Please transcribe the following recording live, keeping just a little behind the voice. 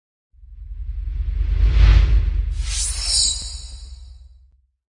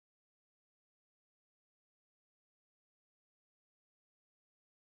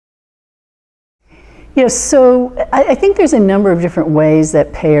So I think there's a number of different ways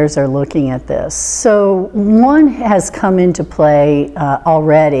that payers are looking at this. So one has come into play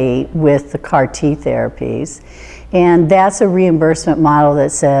already with the CAR T therapies, and that's a reimbursement model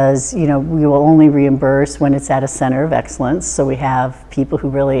that says, we will only reimburse when it's at a center of excellence. So we have people who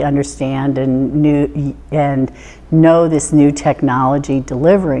really understand and know this new technology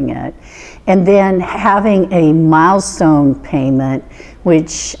delivering it. And then having a milestone payment,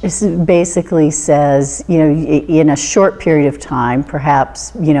 which basically says, in a short period of time,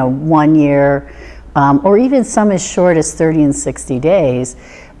 perhaps, 1 year, or even some as short as 30 and 60 days,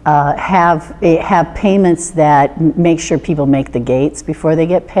 have payments that make sure people make the gates before they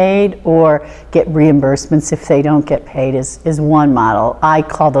get paid, or get reimbursements if they don't get paid is one model. I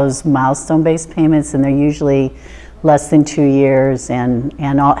call those milestone-based payments, and they're usually less than 2 years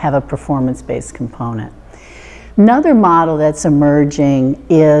and all have a performance-based component. Another model that's emerging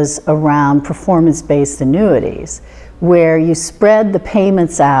is around performance-based annuities, where you spread the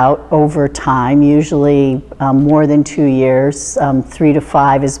payments out over time, usually more than 2 years. 3 to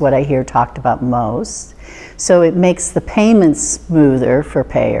 5 is what I hear talked about most. So it makes the payments smoother for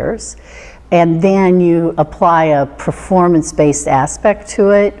payers. And then you apply a performance-based aspect to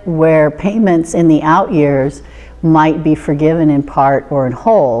it, where payments in the out years might be forgiven in part or in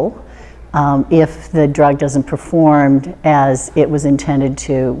whole if the drug doesn't perform as it was intended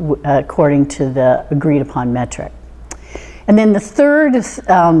to, according to the agreed upon metric. And then the third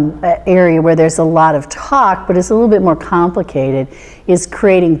area where there's a lot of talk, but it's a little bit more complicated, is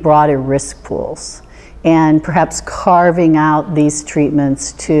creating broader risk pools, and perhaps carving out these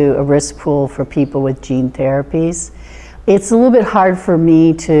treatments to a risk pool for people with gene therapies. It's a little bit hard for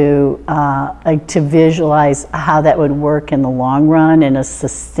me to visualize how that would work in the long run in a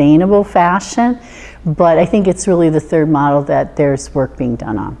sustainable fashion, but I think it's really the third model that there's work being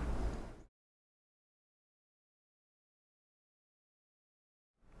done on.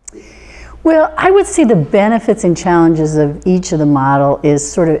 Well, I would say the benefits and challenges of each of the model is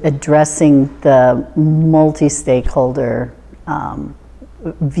sort of addressing the multi-stakeholder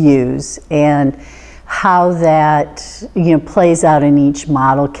views, and how that plays out in each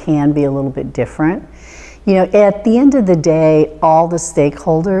model can be a little bit different. At the end of the day, all the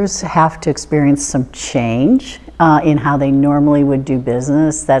stakeholders have to experience some change in how they normally would do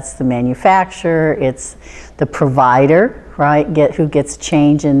business. That's the manufacturer, it's the provider, right, who gets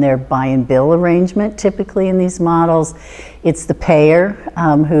change in their buy and bill arrangement typically in these models. It's the payer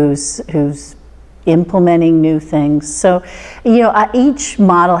who's implementing new things. So, each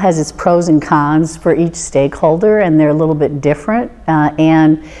model has its pros and cons for each stakeholder, and they're a little bit different.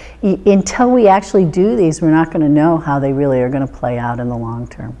 And until we actually do these, we're not going to know how they really are going to play out in the long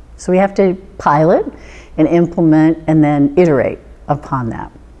term. So we have to pilot and implement and then iterate upon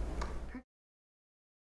that.